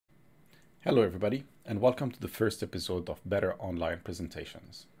Hello everybody, and welcome to the first episode of Better Online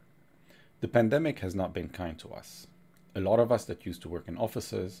Presentations. The pandemic has not been kind to us. A lot of us that used to work in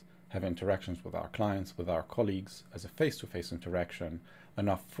offices, have interactions with our clients, with our colleagues, as a face-to-face interaction, are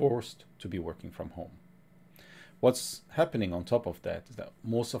now forced to be working from home. What's happening on top of that is that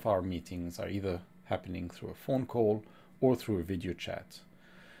most of our meetings are either happening through a phone call or through a video chat.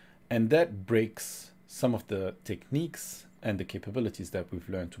 And that breaks some of the techniques and the capabilities that we've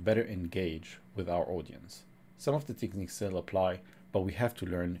learned to better engage with our audience. Some of the techniques still apply, but we have to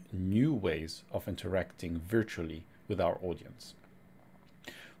learn new ways of interacting virtually with our audience.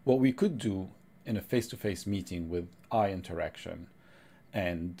 What we could do in a face-to-face meeting with eye interaction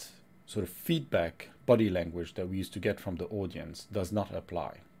and sort of feedback body language that we used to get from the audience does not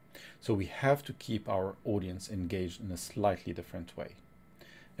apply. So we have to keep our audience engaged in a slightly different way.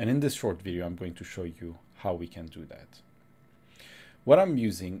 And in this short video, I'm going to show you how we can do that. What I'm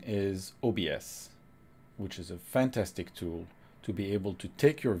using is OBS, which is a fantastic tool to be able to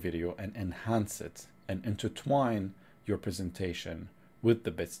take your video and enhance it and intertwine your presentation with the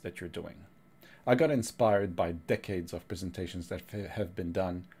bits that you're doing. I got inspired by decades of presentations that have been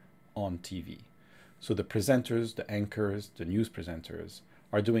done on TV. So the presenters, the anchors, the news presenters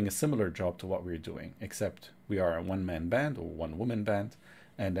are doing a similar job to what we're doing, except we are a one-man band or one-woman band.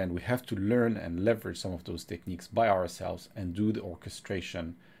 And then we have to learn and leverage some of those techniques by ourselves and do the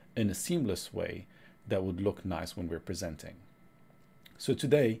orchestration in a seamless way that would look nice when we're presenting. So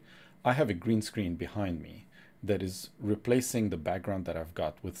today I have a green screen behind me that is replacing the background that I've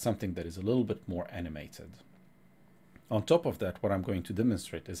got with something that is a little bit more animated. On top of that, what I'm going to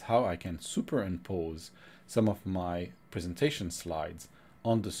demonstrate is how I can superimpose some of my presentation slides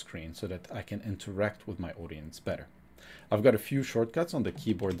on the screen so that I can interact with my audience better. I've got a few shortcuts on the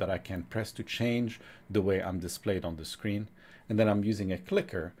keyboard that I can press to change the way I'm displayed on the screen. And then I'm using a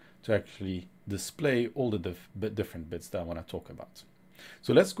clicker to actually display all the different bits that I want to talk about.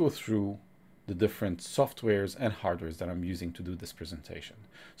 So let's go through the different softwares and hardwares that I'm using to do this presentation.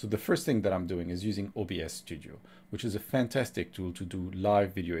 So the first thing that I'm doing is using OBS Studio, which is a fantastic tool to do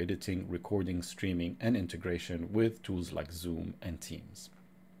live video editing, recording, streaming, and integration with tools like Zoom and Teams.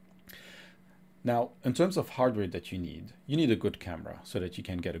 Now, in terms of hardware that you need a good camera so that you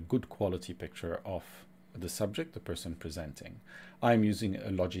can get a good quality picture of the subject, the person presenting. I'm using a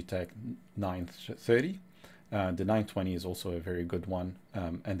Logitech 930. The 920 is also a very good one.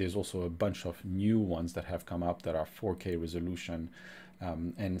 And there's also a bunch of new ones that have come up that are 4K resolution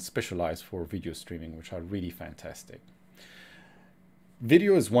and specialized for video streaming, which are really fantastic.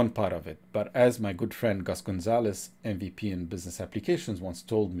 Video is one part of it, but as my good friend Gus Gonzalez, MVP in business applications, once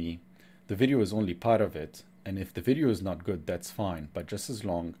told me, the video is only part of it, and if the video is not good, that's fine, but just as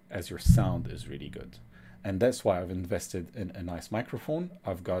long as your sound is really good. And that's why I've invested in a nice microphone.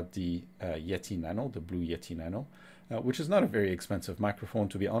 I've got the Yeti Nano, the Blue Yeti Nano, which is not a very expensive microphone,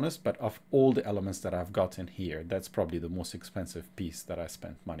 to be honest, but of all the elements that I've got in here, that's probably the most expensive piece that I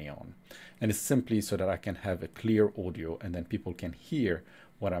spent money on. And it's simply so that I can have a clear audio and then people can hear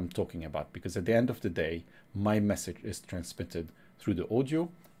what I'm talking about, because at the end of the day, my message is transmitted through the audio,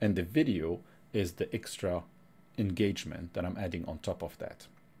 and the video is the extra engagement that I'm adding on top of that.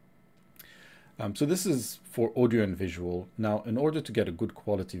 So this is for audio and visual. Now, in order to get a good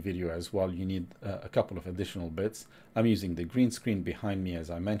quality video as well, you need a couple of additional bits. I'm using the green screen behind me,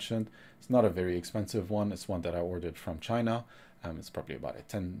 as I mentioned. It's not a very expensive one. It's one that I ordered from China. It's probably about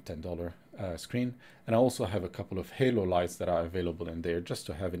a $10 screen. And I also have a couple of halo lights that are available in there just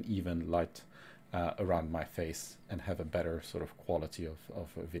to have an even light around my face and have a better sort of quality of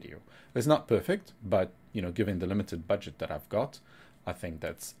a video. It's not perfect, but given the limited budget that I've got, I think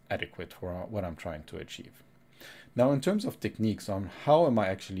that's adequate for what I'm trying to achieve. Now, in terms of techniques on how am I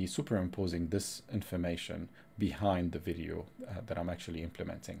actually superimposing this information behind the video that I'm actually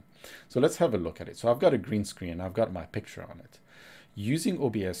implementing. So let's have a look at it. So I've got a green screen, I've got my picture on it. Using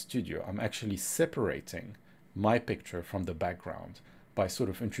OBS Studio, I'm actually separating my picture from the background by sort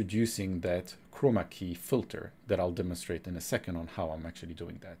of introducing that chroma key filter that I'll demonstrate in a second on how I'm actually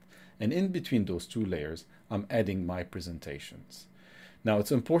doing that. And in between those two layers, I'm adding my presentations. Now,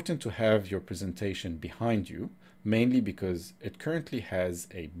 it's important to have your presentation behind you, mainly because it currently has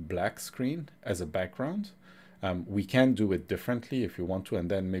a black screen as a background. We can do it differently if you want to,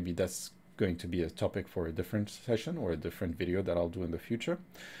 and then maybe that's going to be a topic for a different session or a different video that I'll do in the future.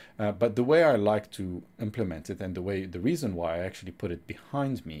 But the way I like to implement it, and the reason why I actually put it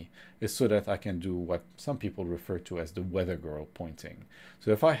behind me, is so that I can do what some people refer to as the weather girl pointing.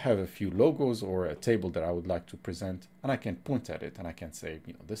 So if I have a few logos or a table that I would like to present, and I can point at it and I can say,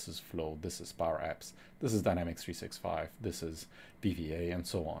 this is Flow, this is Power Apps, this is Dynamics 365, this is BVA, and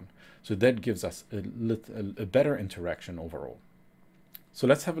so on. So that gives us a better interaction overall. So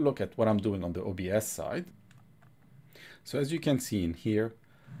let's have a look at what I'm doing on the OBS side. So as you can see in here,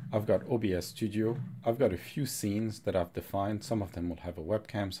 I've got OBS Studio. I've got a few scenes that I've defined. Some of them will have a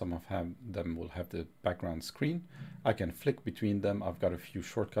webcam, some of them will have the background screen. I can flick between them. I've got a few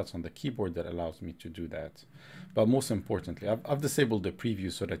shortcuts on the keyboard that allows me to do that. But most importantly, I've disabled the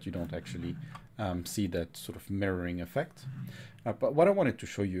preview so that you don't actually see that sort of mirroring effect. But what I wanted to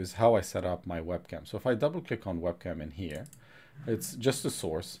show you is how I set up my webcam. So if I double click on webcam in here, it's just a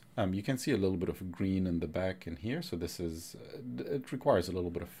source. You can see a little bit of green in the back in here. So this is, it requires a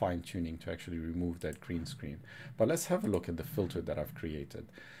little bit of fine tuning to actually remove that green screen. But let's have a look at the filter that I've created.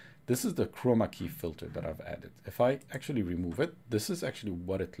 This is the chroma key filter that I've added. If I actually remove it, this is actually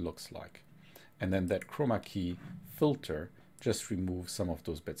what it looks like. And then that chroma key filter just removes some of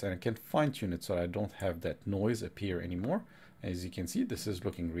those bits. And I can fine tune it so I don't have that noise appear anymore. As you can see, this is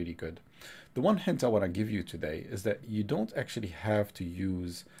looking really good. The one hint I want to give you today is that you don't actually have to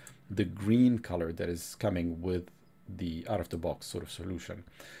use the green color that is coming with the out-of-the-box sort of solution.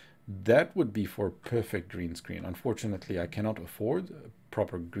 That would be for perfect green screen. Unfortunately, I cannot afford a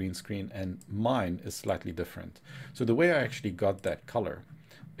proper green screen, and mine is slightly different. So the way I actually got that color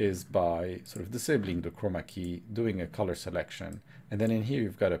is by sort of disabling the chroma key, doing a color selection, and then in here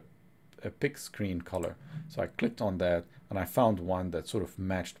you've got a pick screen color. So I clicked on that and I found one that sort of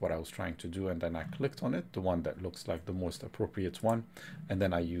matched what I was trying to do, and then I clicked on it, the one that looks like the most appropriate one, and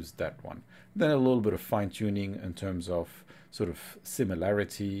then I used that one. Then a little bit of fine tuning in terms of sort of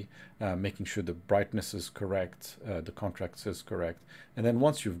similarity, making sure the brightness is correct, the contrast is correct, and then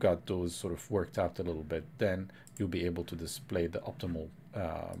once you've got those sort of worked out a little bit, then you'll be able to display the optimal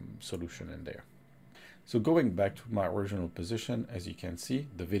solution in there. So going back to my original position, as you can see,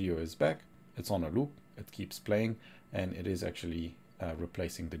 the video is back. It's on a loop. It keeps playing, and it is actually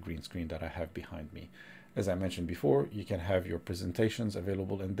replacing the green screen that I have behind me. As I mentioned before, you can have your presentations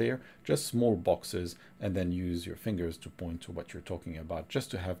available in there, just small boxes, and then use your fingers to point to what you're talking about, just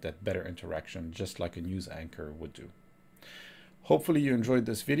to have that better interaction, just like a news anchor would do. Hopefully you enjoyed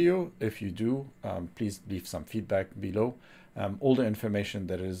this video. If you do, please leave some feedback below. All the information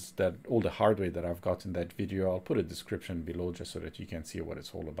all the hardware that I've got in that video, I'll put a description below just so that you can see what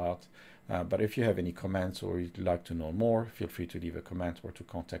it's all about. But if you have any comments or you'd like to know more, feel free to leave a comment or to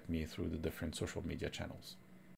contact me through the different social media channels.